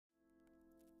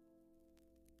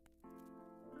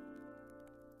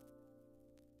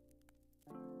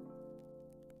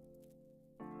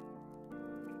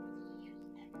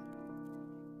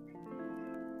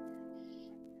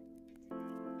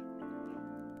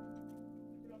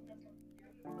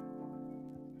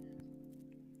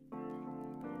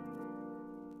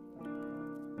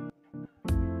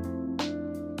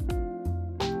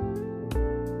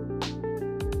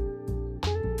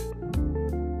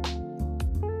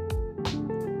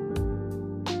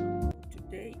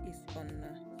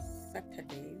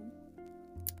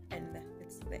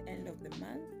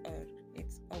month, or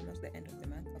it's almost the end of the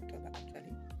month, October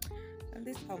actually. And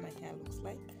this is how my hair looks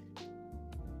like.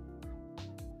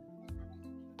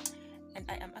 And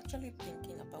I am actually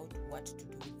thinking about what to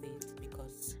do with it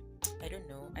because I don't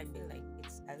know, I feel like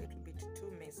it's a little bit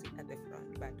too messy at the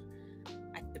front, but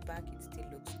at the back it still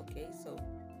looks okay. So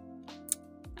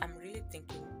I'm really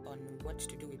thinking on what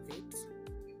to do with it,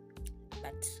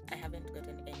 but I haven't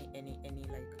gotten any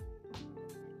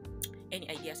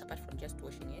ideas apart from just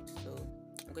washing it. So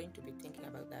I'm going to be thinking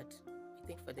about that, I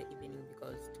think, for the evening,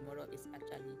 because tomorrow is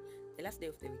actually the last day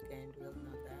of the weekend. We all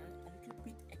know that. A little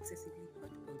bit excessively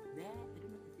hot out there. I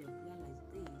don't know if you have realized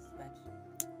this, but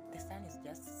the sun is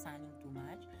just sunning too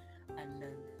much, and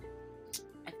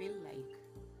I feel like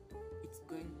it's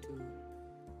going to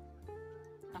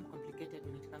become complicated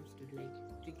when it comes to like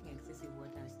drinking excessive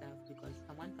water and stuff, because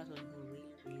I'm one person who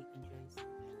really enjoys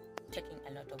taking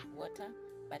a lot of water.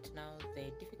 But now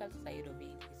the difficult side of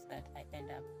it is that I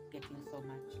end up getting so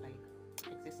much like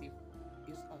excessive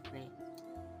use of the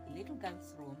little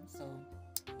girl's room. So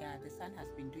yeah, the sun has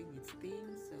been doing its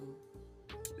thing, so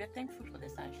we're thankful for the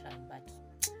sunshine, but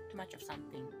too much of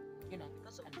something, you know.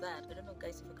 Because of that, I don't know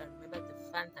guys if you can remember the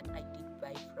fan that I did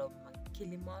buy from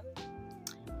Kilimall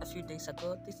a few days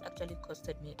ago. This actually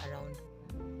costed me around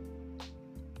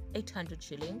 800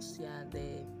 shillings. Yeah,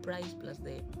 the price plus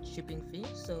the shipping fee.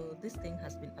 So this thing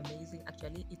has been amazing.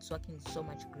 Actually, it's working so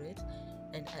much great,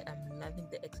 and I am loving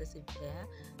the excessive hair.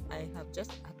 I have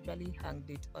just actually hung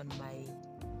it on my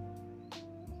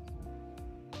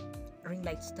ring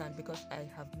light stand because I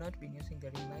have not been using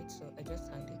the ring light, so I just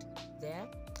hung it there,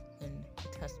 and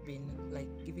it has been like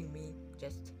giving me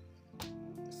just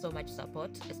so much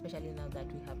support, especially now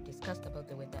that we have discussed about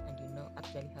the weather and you know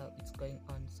actually how it's going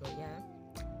on. So yeah,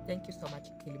 thank you so much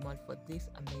Kilimall for this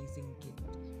amazing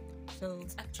gift. So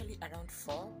it's actually around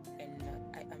 4, and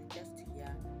I am just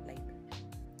here, like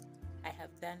I have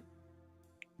done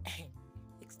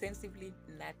extensively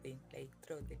nothing like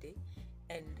throughout the day,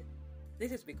 and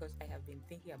this is because I have been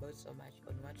thinking about so much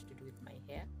on what to do with my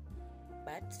hair.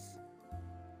 But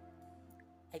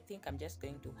I think I'm just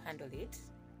going to handle it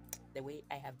the way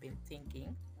I have been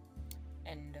thinking.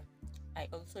 And I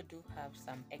also do have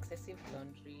some excessive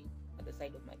laundry at the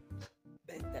side of my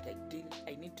bed that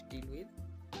I need to deal with,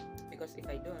 because if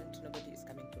I don't, nobody is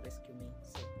coming to rescue me.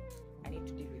 So I need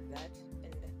to deal with that.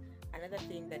 And another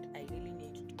thing that I really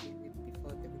need to deal with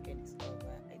before the weekend is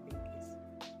over, I think, is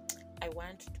I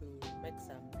want to make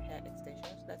some hair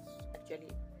extensions. That's actually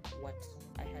what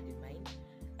I had in mind.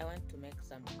 I want to make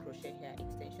some crochet hair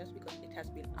extensions because it has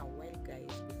been a while,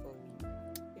 guys, before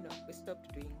we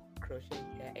stopped doing crochet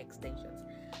hair extensions,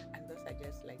 and those are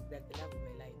just like the love of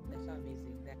my life. They're so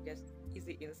amazing. They're just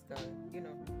easy install,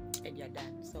 and you're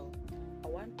done. So I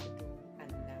want to do an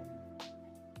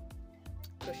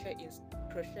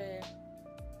crochet.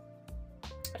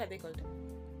 What are they called?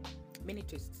 Mini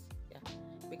twists. Yeah,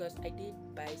 because I did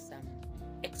buy some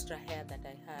extra hair that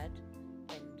I had,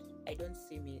 and I don't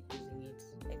see me using it.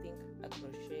 I think a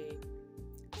crochet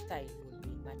style would be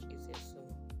much easier. So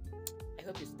I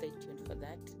hope you stay tuned for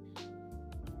that,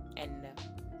 and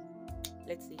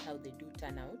let's see how they do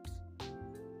turn out.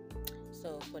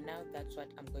 So for now, that's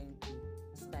what I'm going to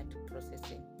start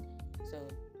processing. So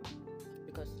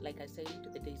because like I said,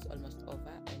 the day is almost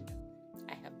over and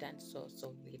I have done so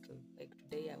little. Like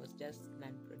today I was just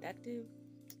non-productive,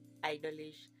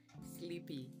 idolish,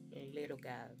 sleepy little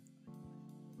girl.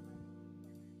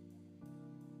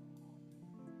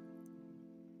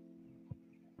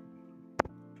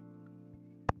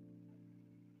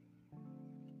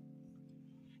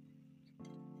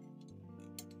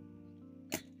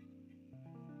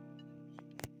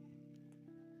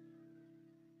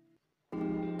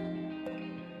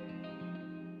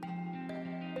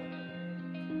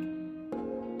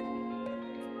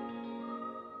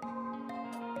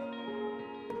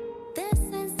 This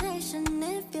sensation,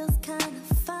 it feels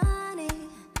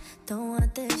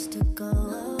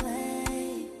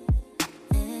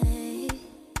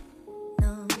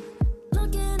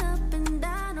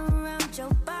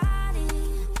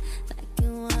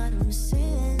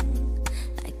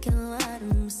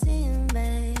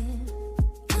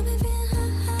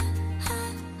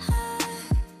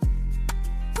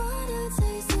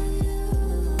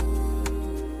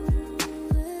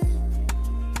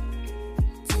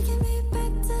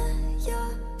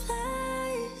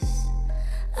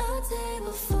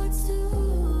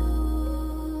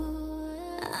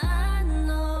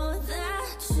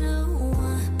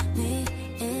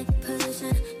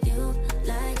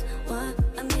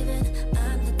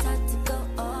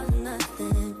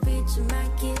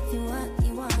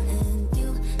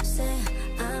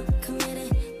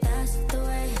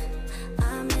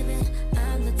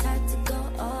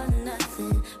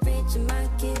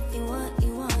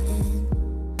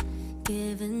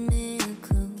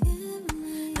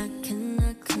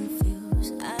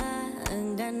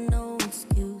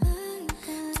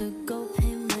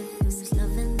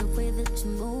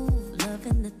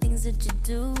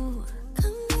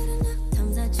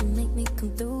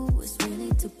through. It's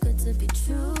really too good to be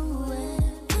true.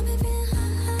 And got me feeling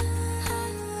high.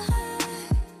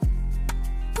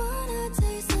 Want a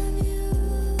taste of you.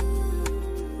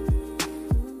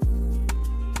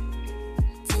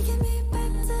 Taking me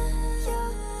back to your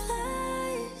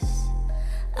place.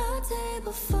 A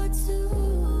table for two.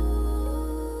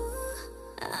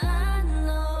 I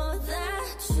know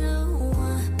that you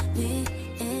want me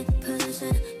in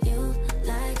position. You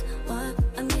like what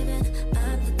I'm giving.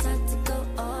 I'm the type to go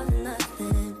all or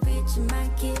nothing. Reaching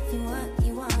might give you what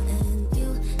you want. And you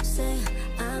say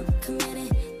I'm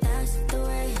committed. That's the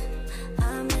way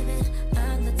I'm living.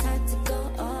 I'm the type to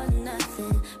go all or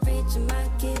nothing. Reaching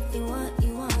might give you what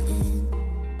you want. And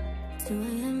 2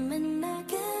 a.m. and I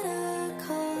get a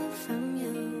call from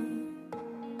you.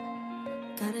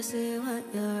 Gotta see what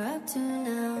you're up to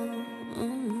now.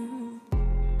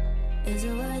 Is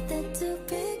it worth it to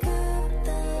pick up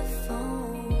the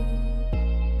phone?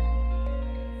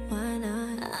 Why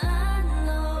not? I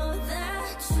know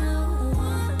that you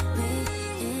want me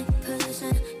in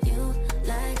position. You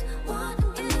like what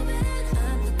I'm giving.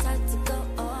 I'm the type to go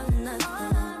all or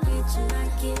nothing. Reaching, I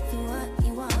give you what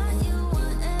you want. You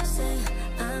say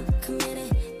I'm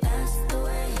committed. That's the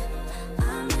way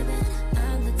I'm living.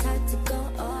 I'm the type to go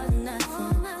all or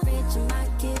nothing. Reaching, I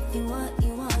give you what you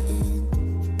want.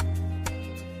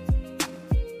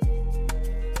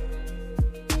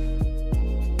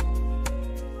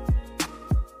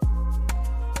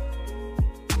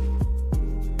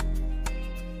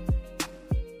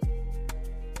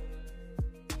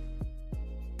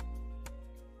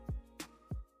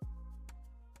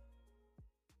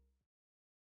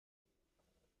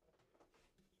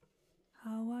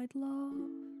 How I'd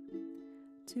love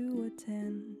to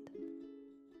attend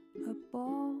a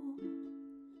ball.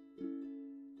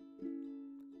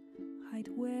 I'd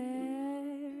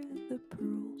wear the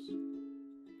pearls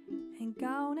and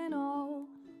gown and all.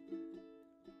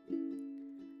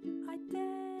 I'd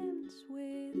dance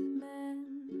with men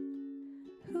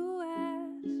who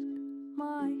asked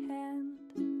my hand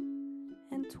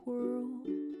and twirl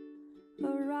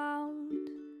around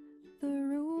the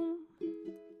room.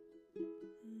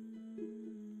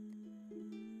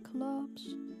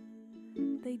 Clubs,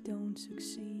 they don't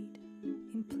succeed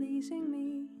in pleasing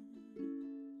me.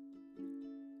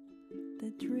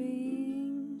 The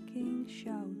drinking,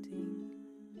 shouting,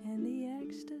 and the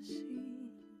ecstasy.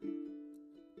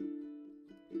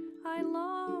 I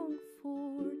long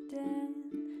for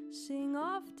dancing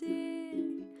of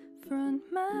different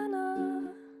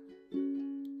manner.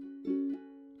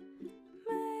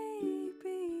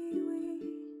 Maybe we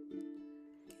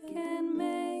can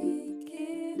make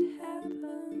it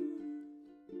happen.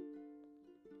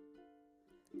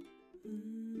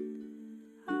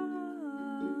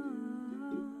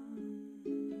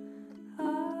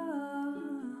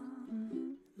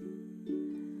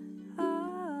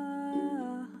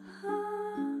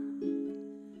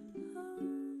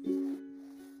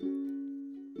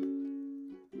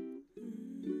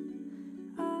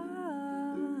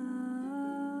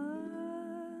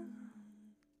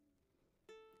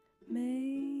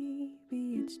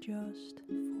 Maybe it's just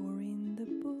for in the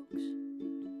books.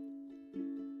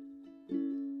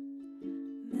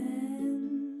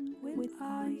 Men with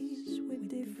eyes with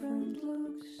different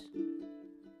looks,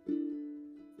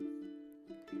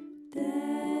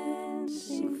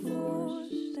 dancing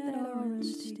floors that aren't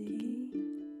sticky.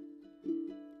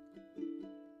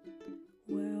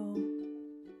 Well,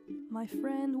 my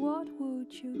friend, what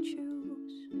would you choose?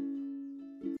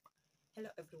 Hello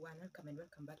everyone,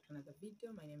 welcome back to another video.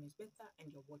 My name is Betha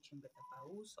and you're watching Betha Fau.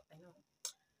 So I know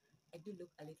I do look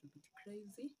a little bit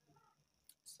crazy.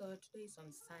 So today is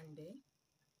on Sunday,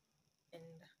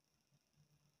 and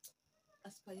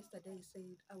as per yesterday I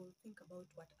said I will think about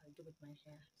what I'll do with my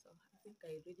hair. So I think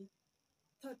I already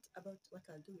thought about what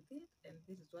I'll do with it, and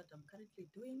this is what I'm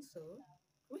currently doing. So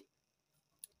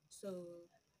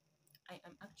I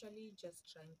am actually just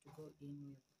trying to go in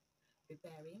with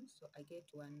preparing. So I get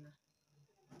one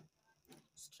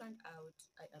strand out,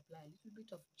 I apply a little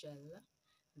bit of gel,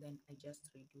 then I just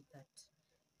redo that.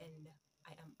 And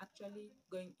I am actually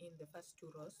going in the first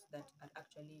 2 rows that are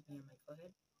actually near my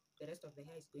forehead. The rest of the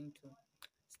hair is going to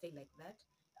stay like that,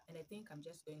 and I think I'm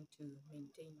just going to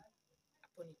maintain a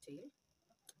ponytail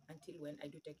until when I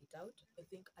do take it out. I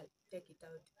think I'll take it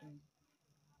out in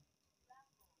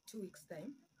 2 weeks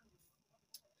time.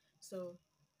 So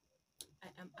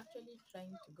I am actually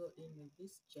trying to go in with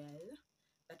this gel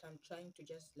that I'm trying to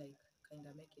just like kind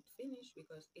of make it finish,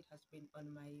 because it has been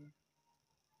on my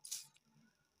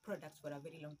products for a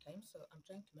very long time. So I'm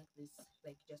trying to make this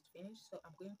like just finish. So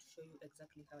I'm going to show you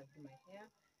exactly how I do my hair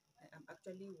I'm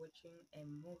actually watching a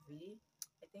movie.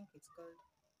 I think it's called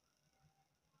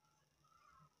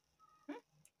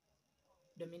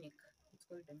Dominic. It's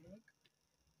called Dominic.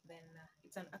 Then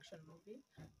it's an action movie.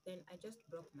 Then I just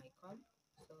broke my comb,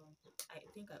 so I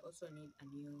think I also need a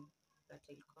new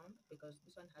rattle comb because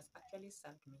this one has actually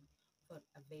served me for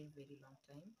a very long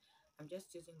time. I'm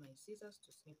just using my scissors to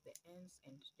snip the ends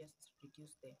and just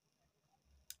reduce the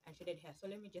unshaded hair. So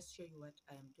let me just show you what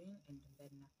I am doing, and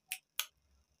then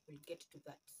we'll get to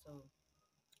that. So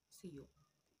see you.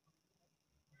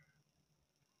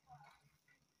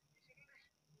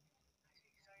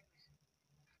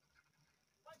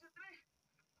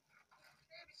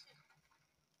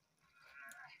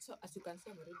 So as you can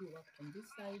see, I've already worked on this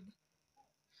side.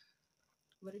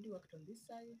 I've already worked on this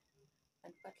side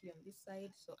and partly on this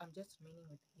side. So I'm just remaining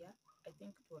with here. I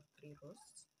think 2 or 3 rows.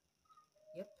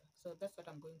 Yep. So that's what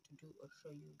I'm going to do or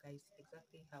show you guys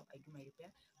exactly how I do my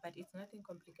repair. But it's nothing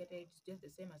complicated. It's just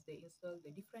the same as the install. The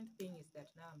different thing is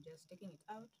that now I'm just taking it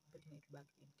out, putting it back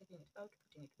in, taking it out,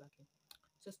 putting it back in.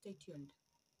 So stay tuned.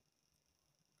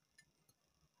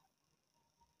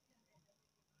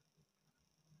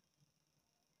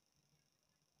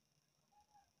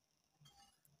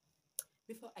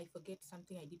 Before I forget,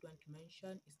 something I did want to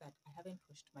mention is that I haven't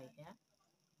washed my hair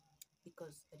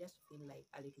because I just feel like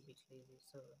a little bit lazy.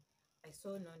 So I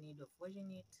saw no need of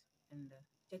washing it and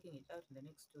taking it out in the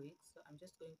next 2 weeks. So I'm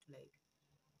just going to like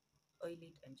oil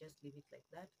it and just leave it like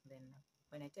that. Then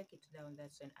when I take it down,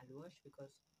 that's when I'll wash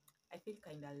because I feel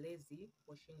kind of lazy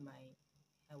washing my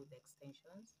hair with the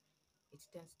extensions. It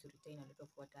tends to retain a lot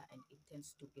of water and it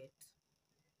tends to get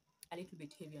a little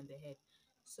bit heavy on the head.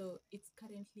 So it's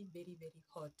currently very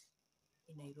hot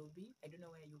in Nairobi. I don't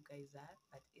know where you guys are,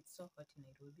 but it's so hot in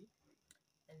Nairobi.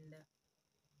 And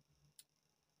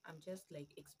I'm just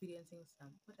like experiencing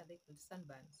some, what are they called,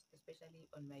 sunburns, especially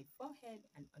on my forehead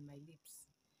and on my lips.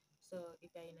 So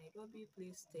if you're in Nairobi,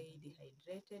 please stay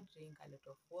dehydrated, drink a lot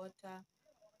of water,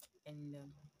 and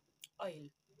oil.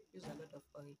 Use a lot of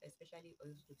oil, especially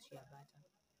oils with shea butter.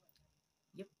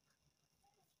 Yep.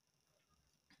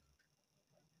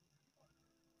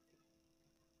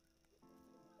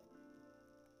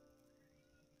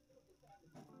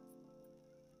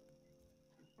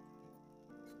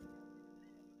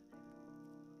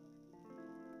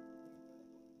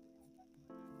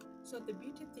 So the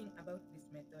beauty thing about this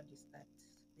method is that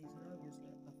there's no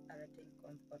using of arrowtail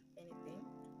comb or anything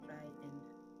to try and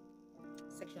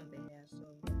section the hair. So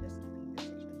we're just keeping the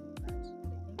sectioning part.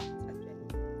 And I think it's actually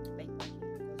like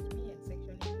working because me and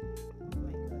sectioning, oh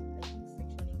my god, I think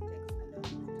sectioning takes a lot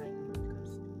of time when it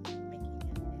comes to making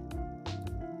your hair.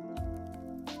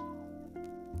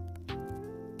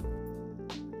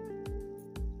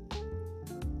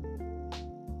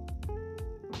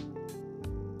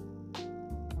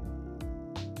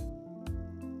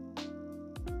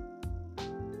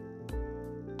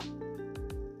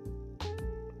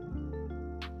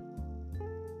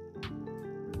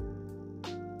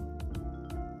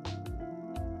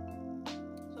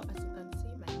 So as you can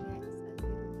see, my hair is a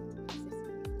little bit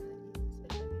excessively dirty,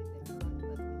 especially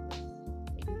the front part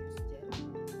because I do use gel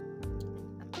and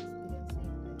I'm experiencing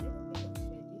a little bit of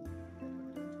shading, but I don't mind that.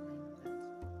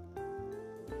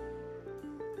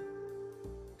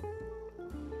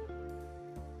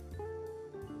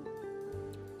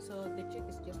 So the trick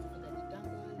is just for the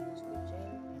detangle, use the gel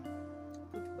and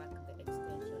put back the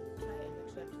extension. Try and make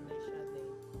sure to measure the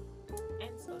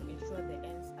ends or ensure the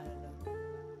ends are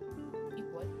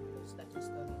equal to start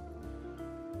installing.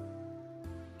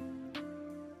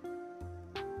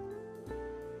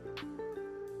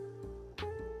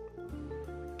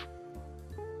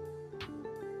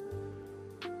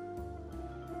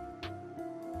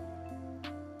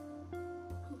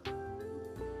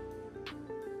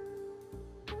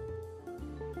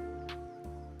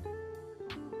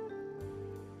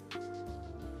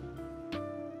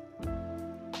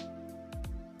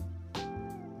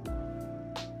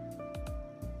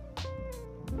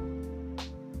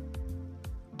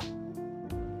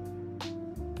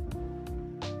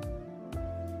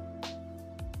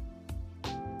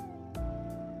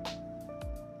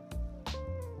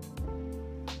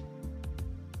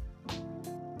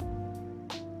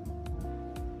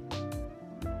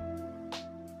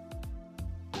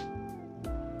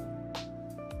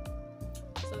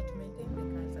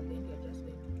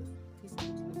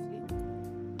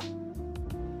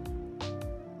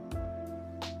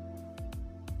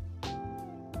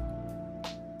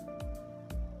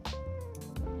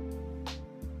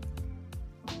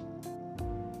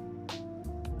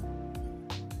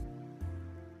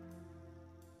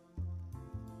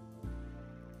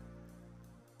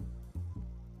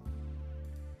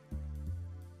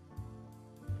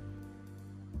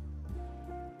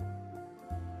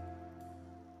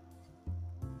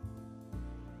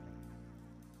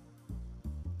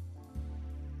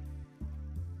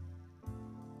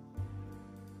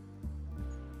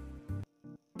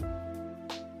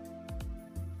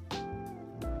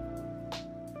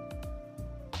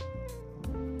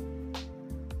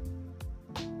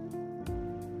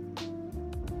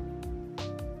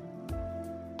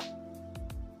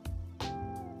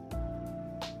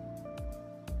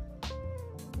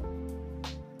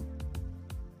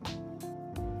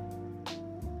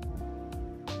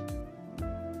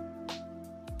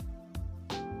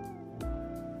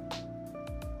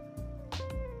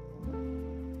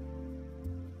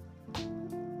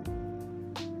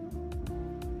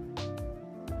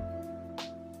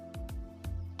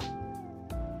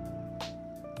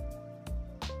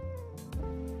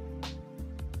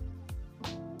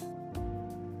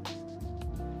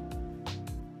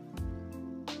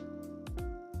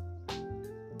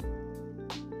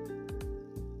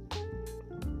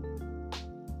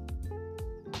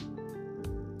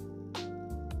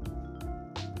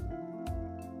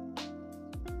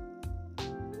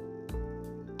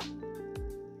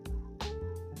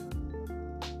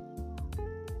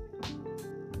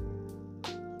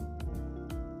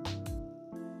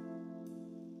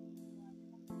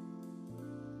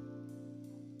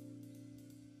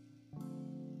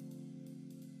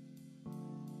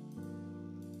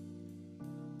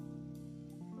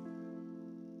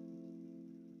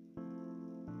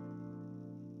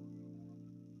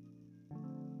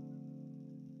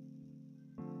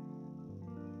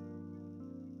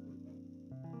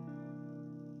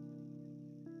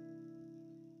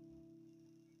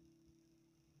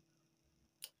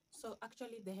 So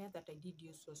actually the hair that I did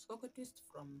use was Coco Twist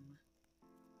from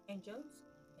Angels,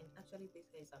 and actually this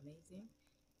hair is amazing,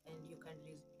 and you can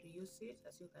reuse it,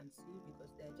 as you can see,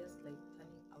 because they're just like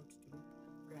turning out to look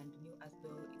brand new, as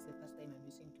though it's the first time I'm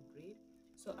using to braid.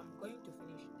 So I'm going to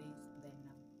finish this, then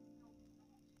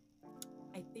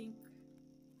I think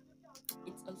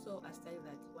it's also a style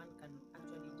that one can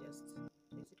actually just,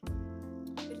 what is it called?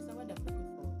 There is a word I'm looking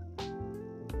for,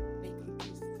 like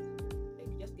request, like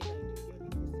just get an individual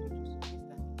request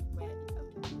and wear it out.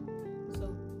 So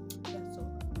yeah, so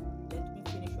let me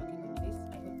finish working on this.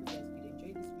 I hope you guys did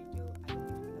enjoy this video. I hope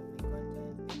you love my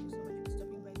content. Thank you so much for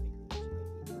stopping by. Thank you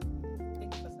for watching my video.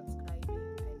 Thank you for subscribing.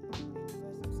 I love my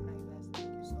newer subscribers.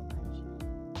 Thank you so much.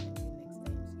 Until next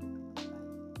time, see you.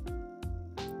 Bye.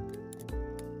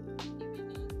 Evening.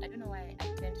 I don't know why I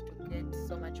tend to get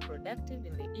so much productive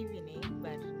in the evening,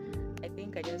 but I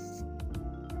think it's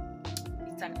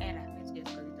an error. Let's just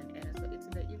call it an error. So it's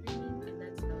in the evening, and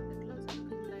that's how the clouds are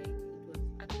looking like. It was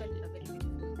actually a very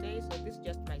beautiful day. So this is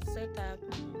just my setup,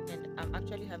 and I'm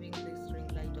actually having this ring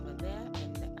light over there,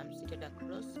 and I'm seated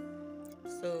across.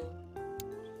 So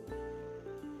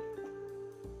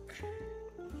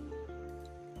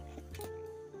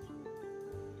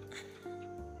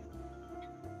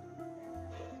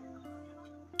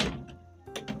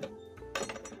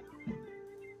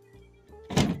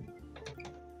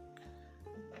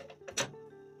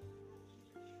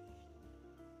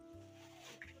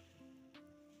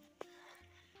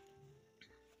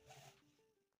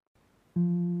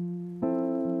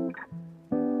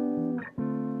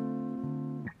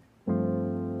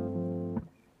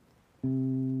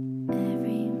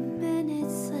Every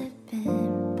minute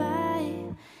slipping by,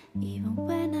 even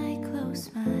when I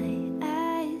close my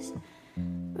eyes,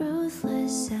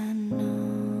 ruthless I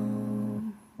know.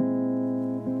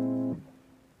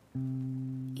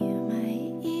 You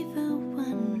might even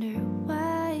wonder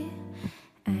why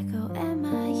I go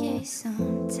MIA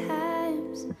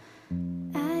sometimes.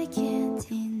 I can't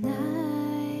deny.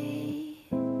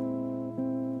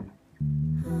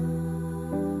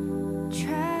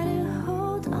 Try to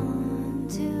hold on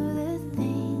to the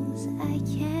things I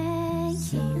can't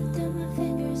keep. Slipping through my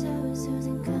fingers, I was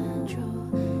losing control.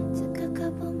 Took a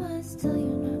couple months till you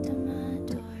knocked on my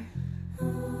door.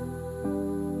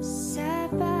 Sat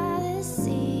by the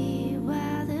sea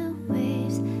while the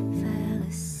waves fell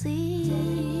asleep.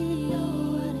 Didn't know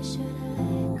what I should've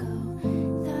let go.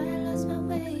 Thought I lost my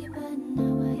way, but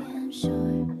now I am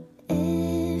sure.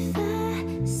 If I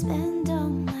spend all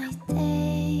my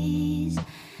days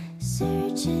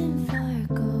searching for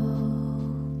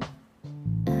gold,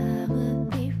 I would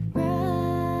be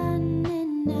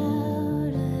running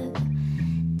out of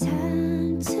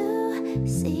time to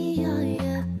see all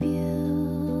your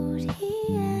beauty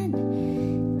and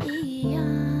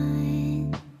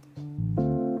beyond.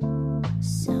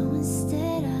 So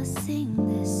instead I'll sing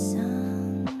this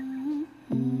song.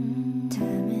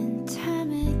 Time and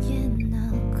time again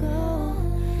I'll go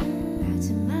back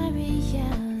to my reality.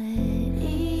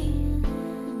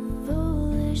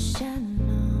 Foolish I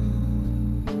know,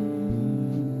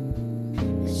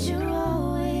 but you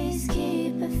always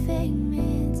keep a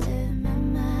figment of my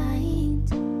mind,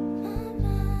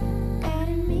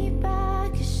 guiding me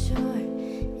back ashore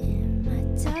in my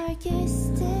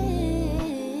darkest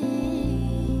days.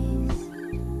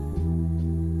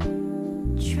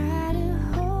 Try to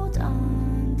hold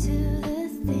on to the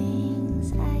things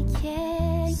I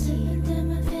can't keep. Slipping through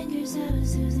my fingers, I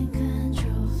was losing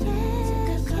control. Took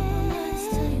a couple months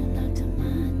till you knocked on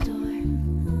my door.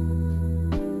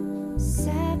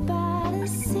 Sat by the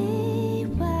sea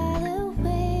while the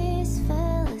waves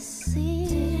fell asleep.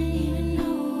 Didn't even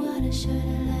know what I should've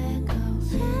let go.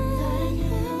 Thought I knew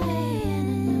the way and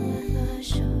I knew it for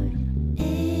sure.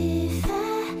 If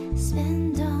I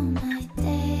spend all my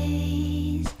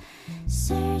days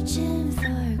searching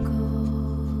for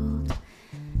gold,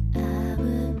 I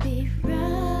would be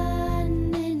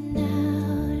running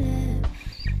out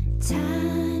of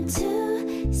time to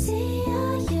see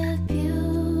all your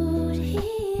beauty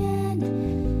and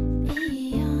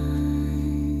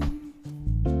beyond.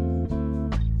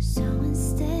 So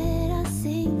instead I'll sing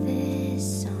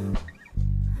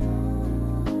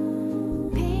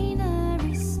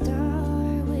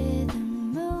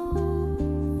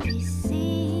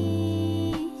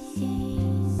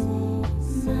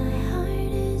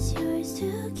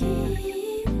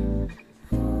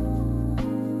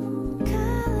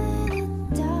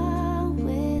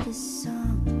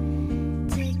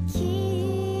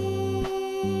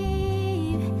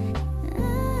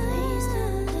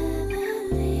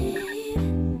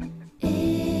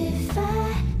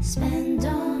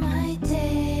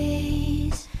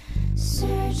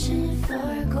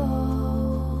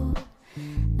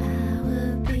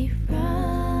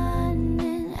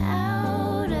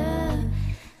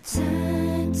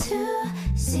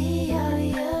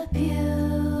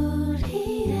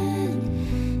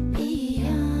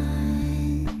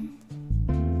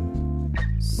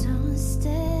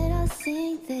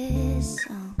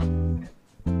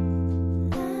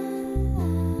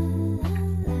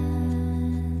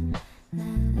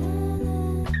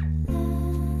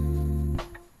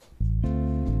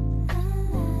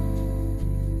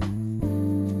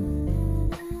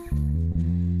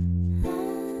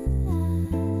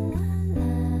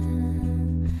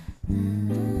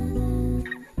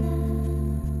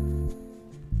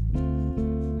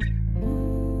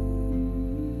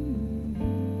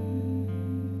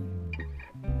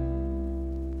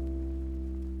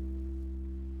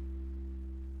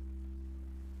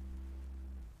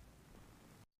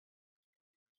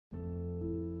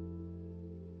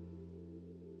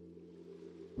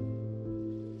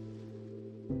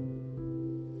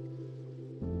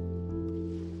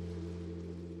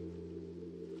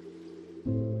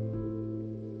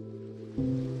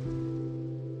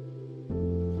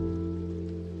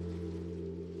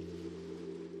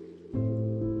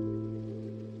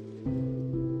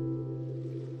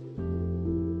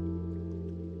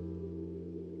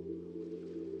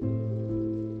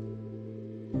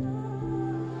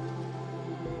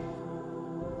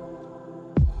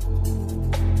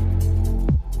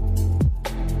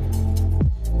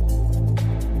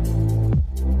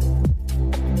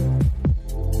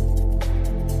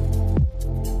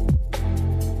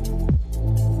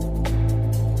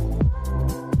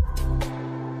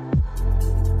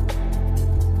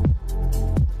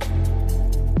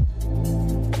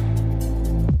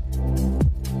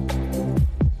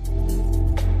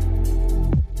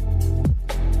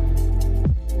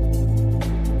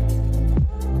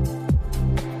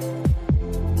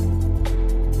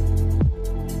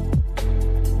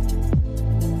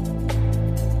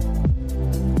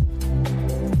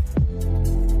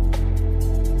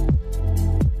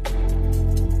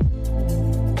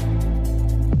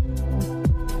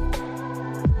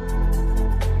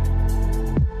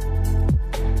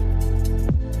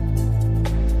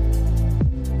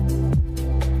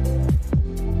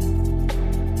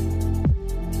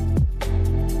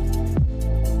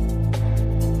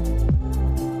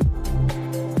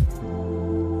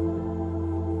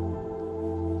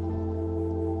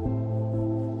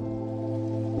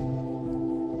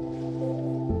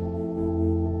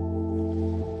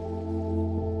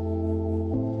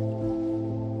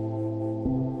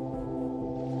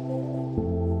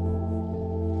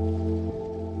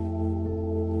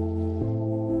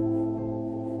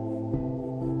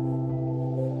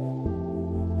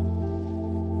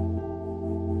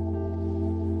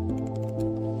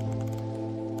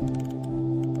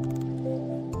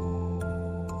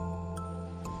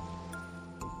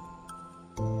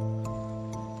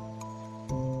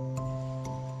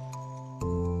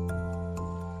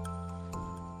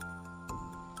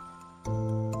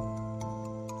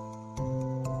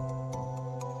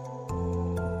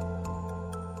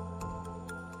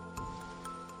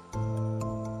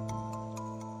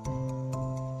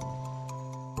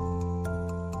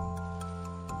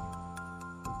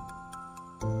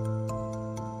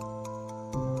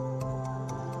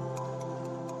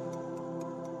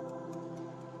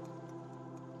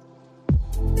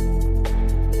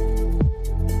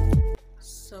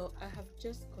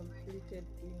just completed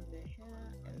doing the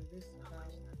hair, and this is how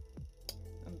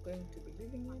I'm going to be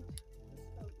leaving it.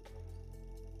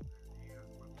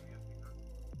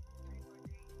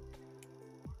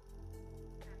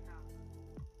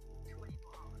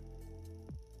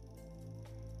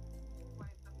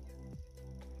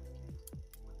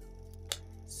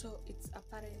 So it's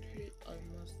apparently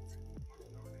almost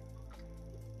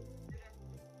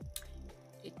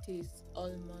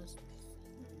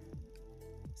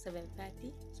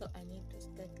 7:30, so I need to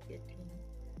start getting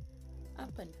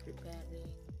up and preparing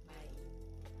my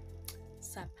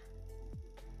supper.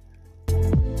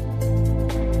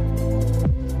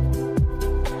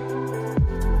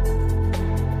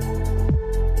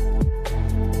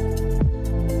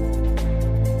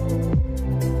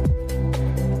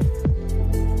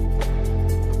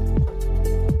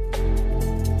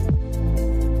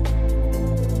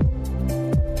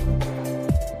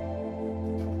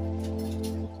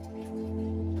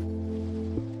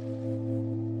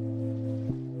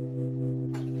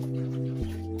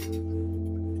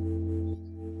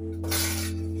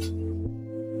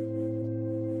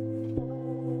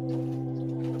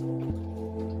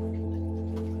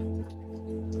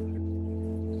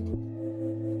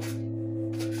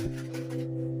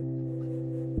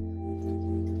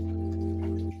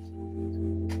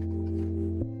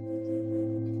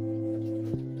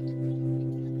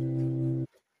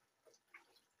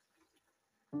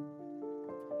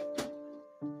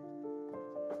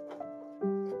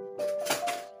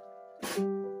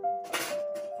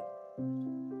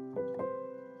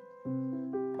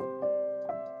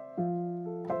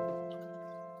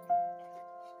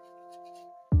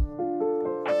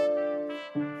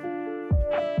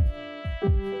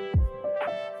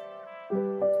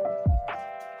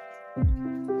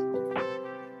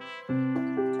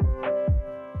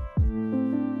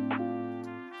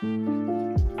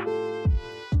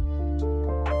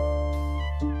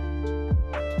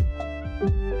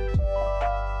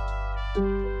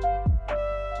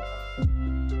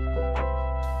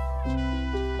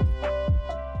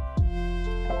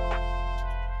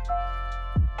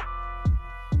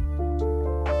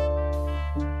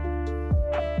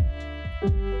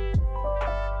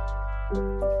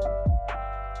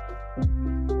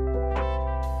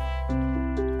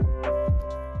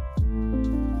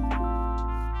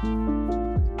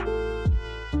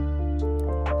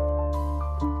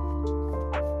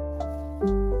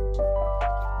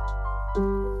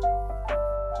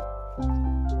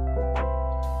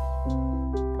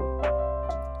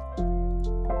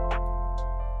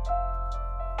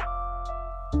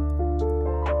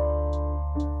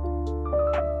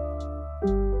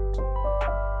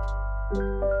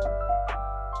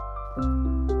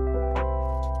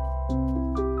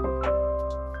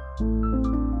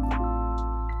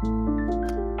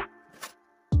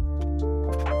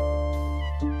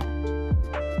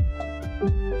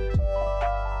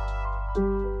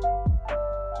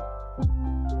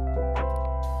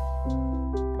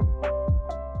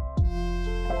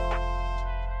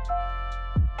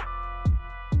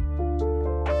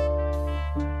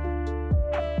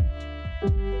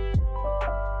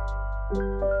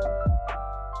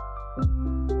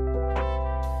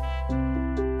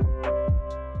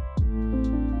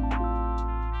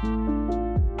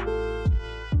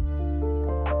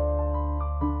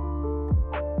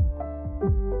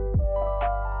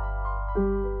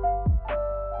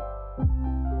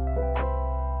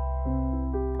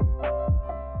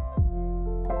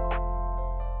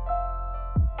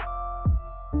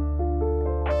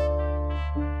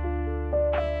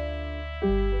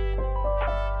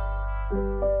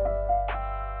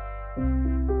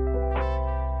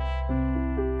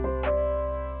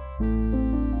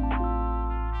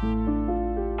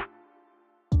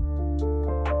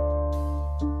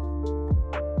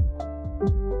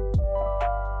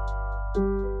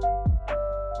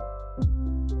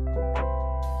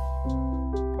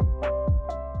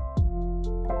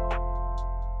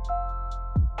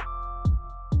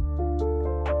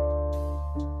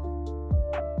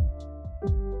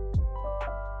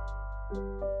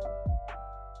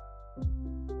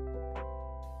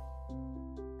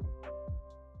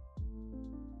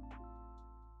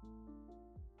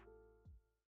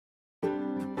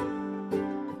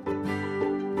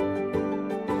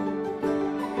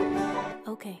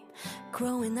 Okay,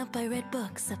 growing up I read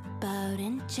books about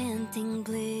enchanting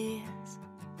bliss,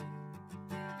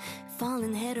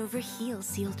 falling head over heels,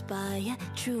 sealed by a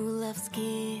true love's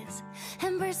kiss.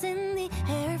 Embers in the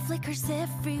air, flickers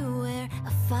everywhere,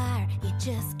 a fire you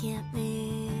just can't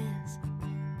miss.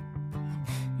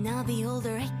 Now the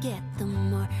older I get, the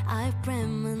more I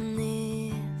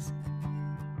reminisce.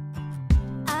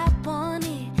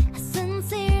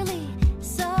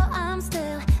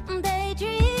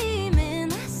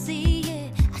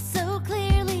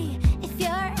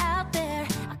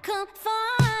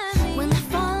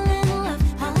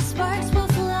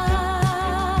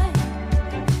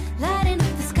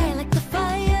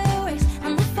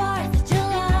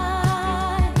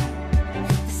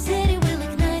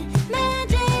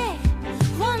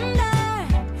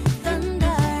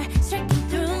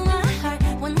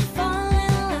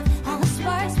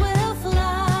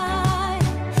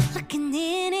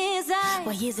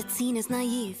 is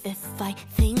naive if I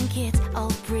think it's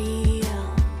all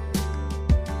real.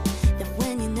 That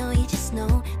when you know, you just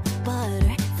know the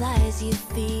butterflies you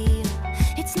feel.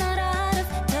 It's not out of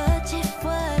touch if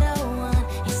what I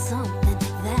want is something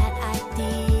that I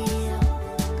deal.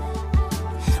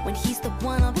 When he's the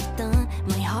one, I'll be done,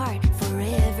 my heart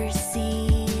forever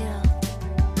seal.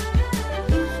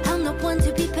 I'm not one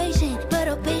to be patient, but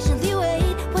I'll patiently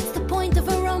wait. What's the point of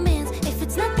a romance if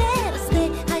it's not there to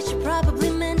stay? I should probably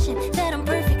mention that I'm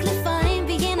perfectly fine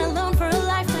being alone for a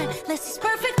lifetime. Less is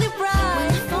perfectly right. When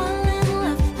I fall in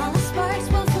love, all the sparks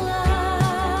will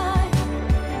fly,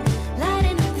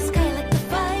 lighting up the sky like the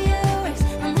fireworks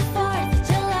on the 4th of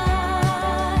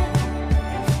July.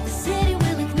 The city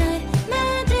will ignite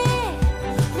magic,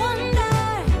 wonder,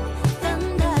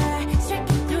 thunder,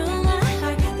 striking through my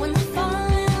heart. When I fall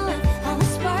in love, all the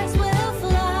sparks will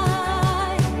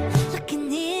fly, looking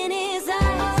in his eyes.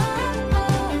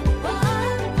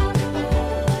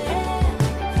 Yeah,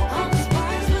 all the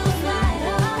sparks will fly.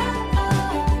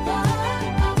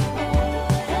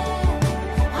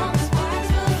 All the sparks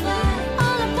will fly.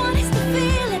 All I want is to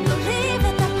feel and believe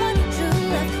that that one true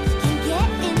love can get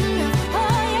enough.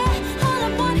 Oh yeah, all I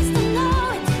want is to know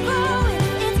it, to grow it.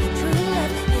 It's true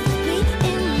love, it'll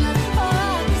be enough.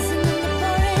 Oh, kissing in the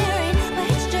pouring rain, but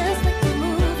it's just like the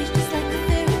movies, just like a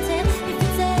fairy tale. If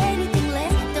it's anything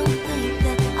less, don't think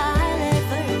that I'll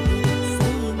ever be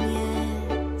saying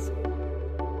yes.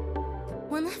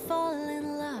 When I fall in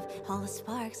love, all the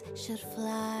sparks should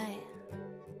fly,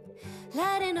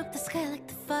 lighting up the sky like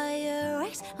the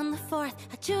fireworks on the 4th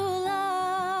of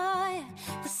July.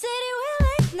 The city will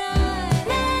ignite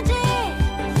magic,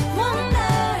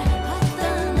 wonder,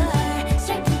 thunder,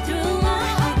 striking through my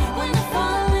heart. When I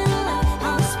fall in love,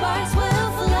 all the sparks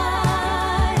will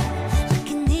fly,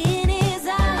 looking in his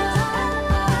eyes.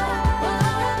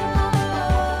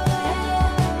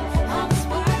 All the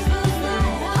sparks will fly.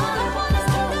 All I want is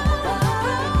to know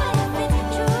if it's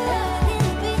true love,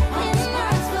 it'll be enough. All the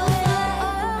sparks will fly.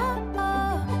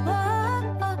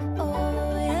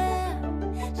 Yeah,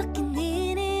 looking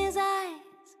in his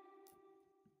eyes.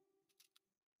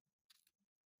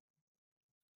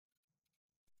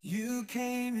 You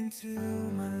came into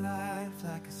my life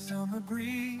like a summer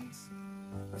breeze,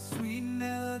 a sweet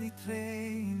melody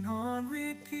playing on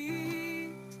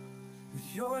repeat.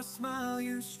 With your smile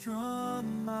you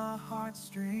strum my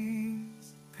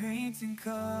heartstrings, painting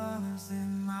colors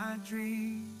in my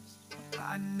dreams.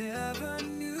 I never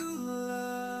knew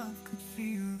love could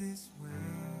feel this way,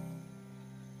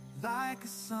 like a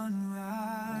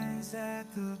sunrise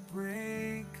at the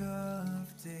break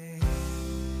of day.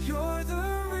 You're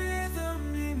the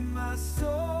rhythm in my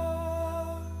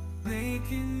soul,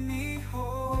 making me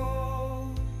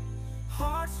whole.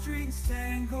 Heartstrings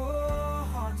tangle,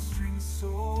 heartstrings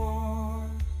soar.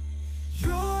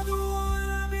 You're the one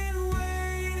I've been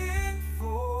waiting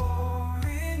for.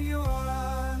 In your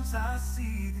arms I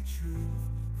see the truth,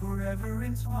 forever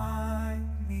entwined,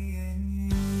 me and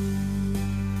you.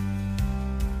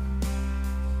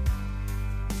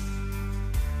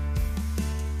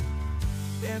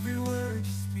 Every word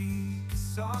you speak, a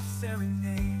soft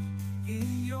serenade.